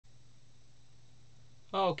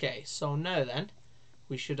Okay, so now then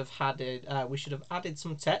we should have added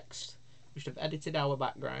some text. We should have edited our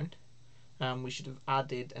background, and we should have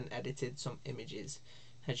added and edited some images.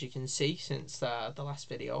 As you can see, since the last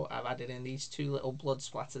video, I've added in these two little blood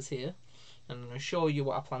splatters here, and I'm going to show you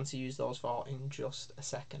what I plan to use those for in just a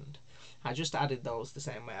second. I just added those the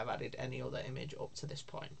same way I've added any other image up to this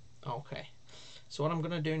point. Okay, so what I'm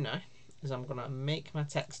going to do now is I'm going to make my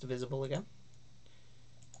text visible again.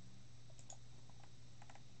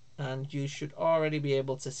 And you should already be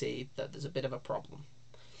able to see that there's a bit of a problem.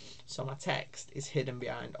 So my text is hidden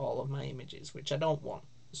behind all of my images, which I don't want.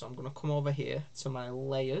 So I'm going to come over here to my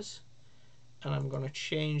layers, and I'm going to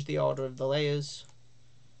change the order of the layers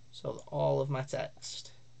so that all of my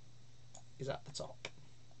text is at the top.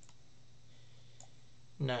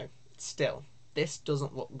 Now, still, this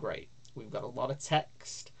doesn't look great. We've got a lot of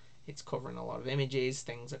text, it's covering a lot of images,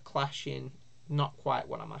 things are clashing, not quite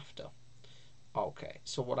what I'm after. Okay,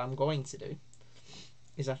 so what I'm going to do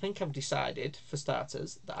is I think I've decided, for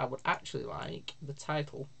starters, that I would actually like the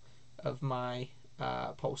title of my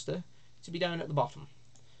poster to be down at the bottom.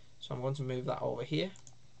 So I'm going to move that over here.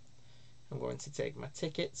 I'm going to take my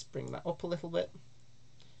tickets, bring that up a little bit,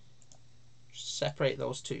 separate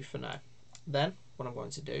those two for now. Then what I'm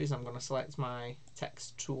going to do is I'm going to select my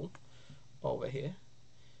text tool over here.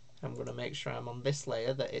 I'm going to make sure I'm on this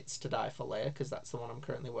layer, that it's to die for layer, because that's the one I'm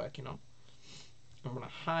currently working on. I'm going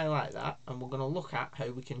to highlight that, and we're going to look at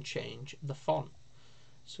how we can change the font.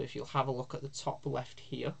 So if you'll have a look at the top left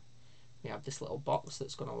here, we have this little box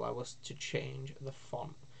that's going to allow us to change the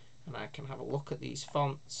font. And I can have a look at these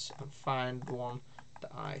fonts and find one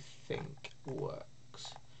that I think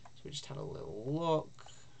works. So we just had a little look,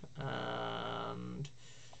 and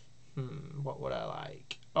what would I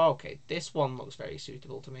like? Okay, this one looks very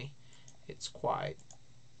suitable to me. It's quite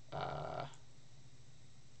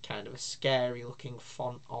kind of a scary looking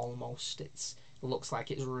font almost. It looks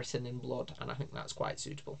like it's written in blood, and I think that's quite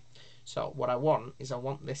suitable. So what I want is I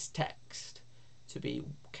want this text to be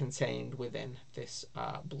contained within this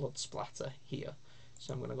blood splatter here.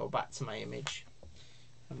 So I'm going to go back to my image.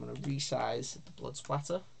 I'm going to resize the blood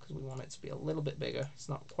splatter because we want it to be a little bit bigger. It's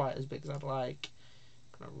not quite as big as I'd like.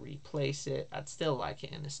 I'm going to replace it. I'd still like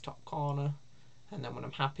it in this top corner. And then when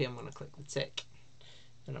I'm happy, I'm going to click the tick.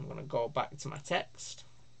 And I'm going to go back to my text.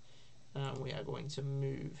 And we are going to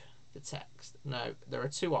move the text. Now, there are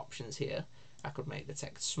two options here. I could make the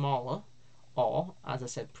text smaller, or, as I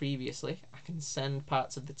said previously, I can send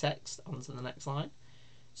parts of the text onto the next line.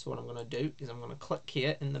 So what I'm going to do is I'm going to click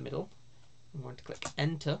here in the middle. I'm going to click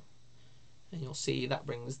enter, and you'll see that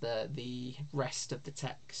brings the rest of the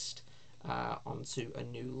text onto a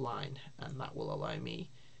new line, and that will allow me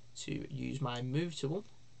to use my move tool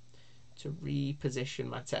to reposition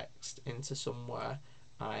my text into somewhere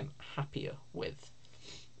I'm happier with.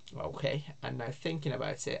 Okay, and now thinking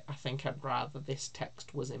about it, I think I'd rather this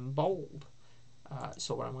text was in bold.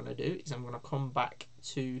 So what I'm going to do is I'm going to come back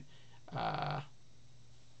to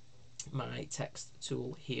my text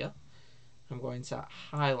tool here. I'm going to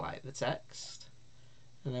highlight the text,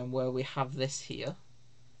 and then where we have this here,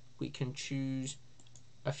 we can choose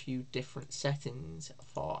a few different settings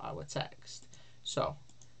for our text. So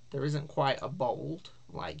there isn't quite a bold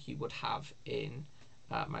like you would have in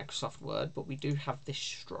Microsoft Word, but we do have this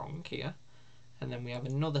strong here, and then we have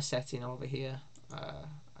another setting over here,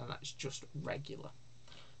 and that's just regular.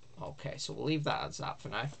 Okay, so we'll leave that as that for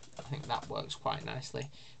now. I think that works quite nicely.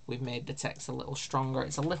 We've made the text a little stronger.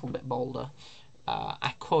 It's a little bit bolder.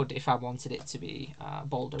 I could, if I wanted it to be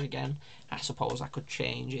bolder again, I suppose I could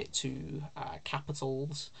change it to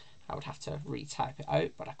capitals. I would have to retype it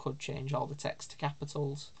out, but I could change all the text to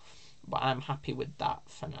capitals. But I'm happy with that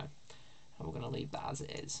for now, and we're going to leave that as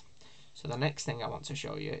it is. So the next thing I want to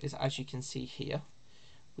show you is, as you can see here,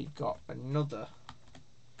 we've got another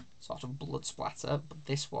sort of blood splatter, but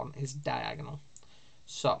this one is diagonal.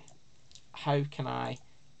 So how can I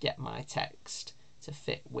get my text to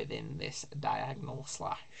fit within this diagonal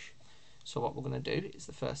slash? So what we're going to do is,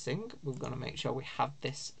 the first thing, we're going to make sure we have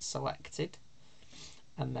this selected,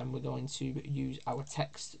 and then we're going to use our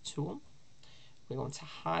text tool. We're going to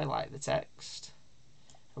highlight the text,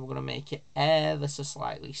 and we're going to make it ever so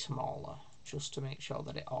slightly smaller, just to make sure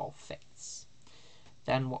that it all fits.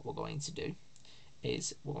 Then what we're going to do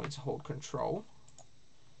is we're going to hold Control,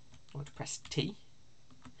 I'm going to press T,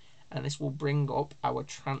 and this will bring up our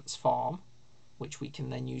transform, which we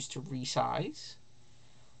can then use to resize.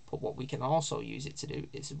 But what we can also use it to do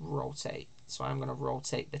is rotate. So I'm going to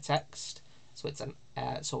rotate the text so it's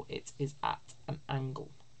it is at an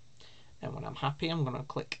angle. And when I'm happy, I'm going to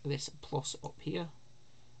click this plus up here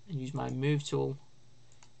and use my move tool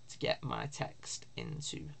to get my text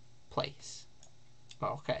into place.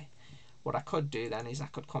 Okay, what I could do then is I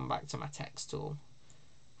could come back to my text tool,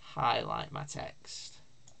 highlight my text,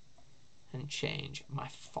 and change my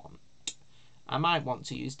font. I might want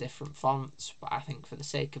to use different fonts, but I think for the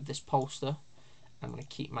sake of this poster, I'm going to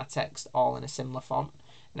keep my text all in a similar font.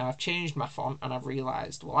 Now I've changed my font and I've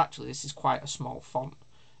realised, well, actually this is quite a small font.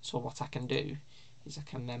 So what I can do is I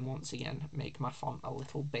can then once again make my font a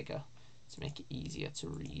little bigger to make it easier to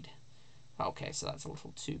read. Okay, so that's a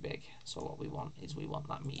little too big. So what we want is we want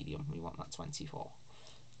that medium. We want that 24.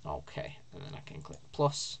 Okay, and then I can click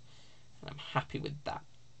plus, and I'm happy with that.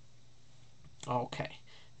 Okay,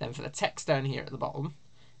 then for the text down here at the bottom,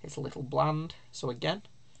 it's a little bland. So again,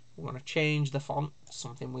 we're going to change the font to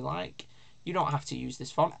something we like. You don't have to use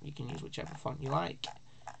this font. You can use whichever font you like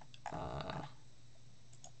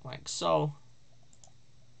so.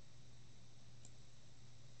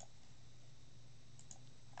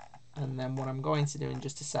 And then what I'm going to do in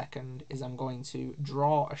just a second is I'm going to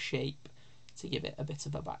draw a shape to give it a bit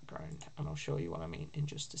of a background, and I'll show you what I mean in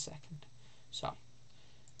just a second. So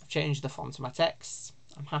I've changed the font of my text.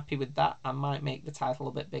 I'm happy with that. I might make the title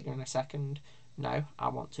a bit bigger in a second. Now I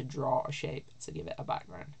want to draw a shape to give it a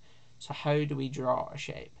background. So how do we draw a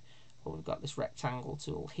shape? Well, we've got this rectangle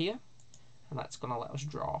tool here, and that's going to let us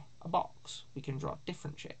draw a box. We can draw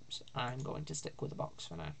different shapes. I'm going to stick with a box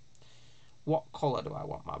for now. What colour do I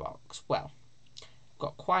want my box? Well, I've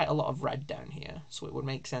got quite a lot of red down here, so it would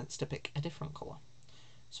make sense to pick a different colour.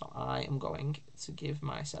 So I am going to give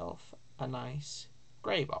myself a nice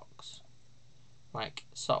grey box, like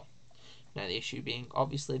so. Now the issue being,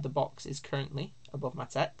 obviously the box is currently above my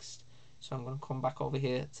text, so I'm going to come back over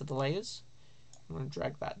here to the layers. I'm going to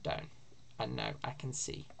drag that down, and now I can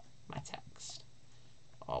see my text.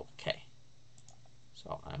 Okay,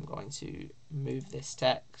 so I'm going to move this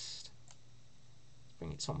text,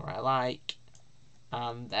 bring it somewhere I like,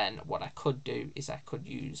 and then what I could do is I could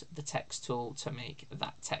use the text tool to make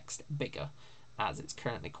that text bigger, as it's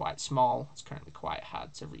currently quite small, it's currently quite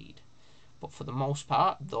hard to read. But for the most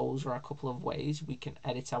part, those are a couple of ways we can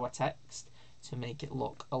edit our text to make it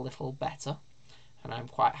look a little better. And I'm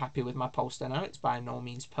quite happy with my poster now. It's by no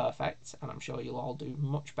means perfect, and I'm sure you'll all do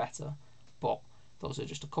much better, but those are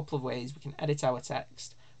just a couple of ways we can edit our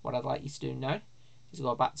text. What I'd like you to do now is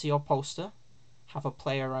go back to your poster, have a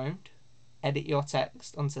play around, edit your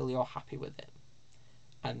text until you're happy with it.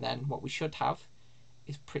 And then what we should have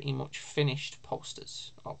is pretty much finished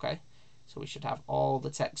posters, okay? So we should have all the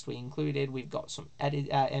text we included. We've got some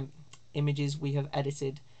images we have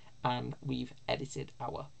edited, and we've edited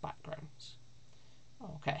our backgrounds.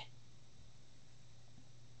 Okay,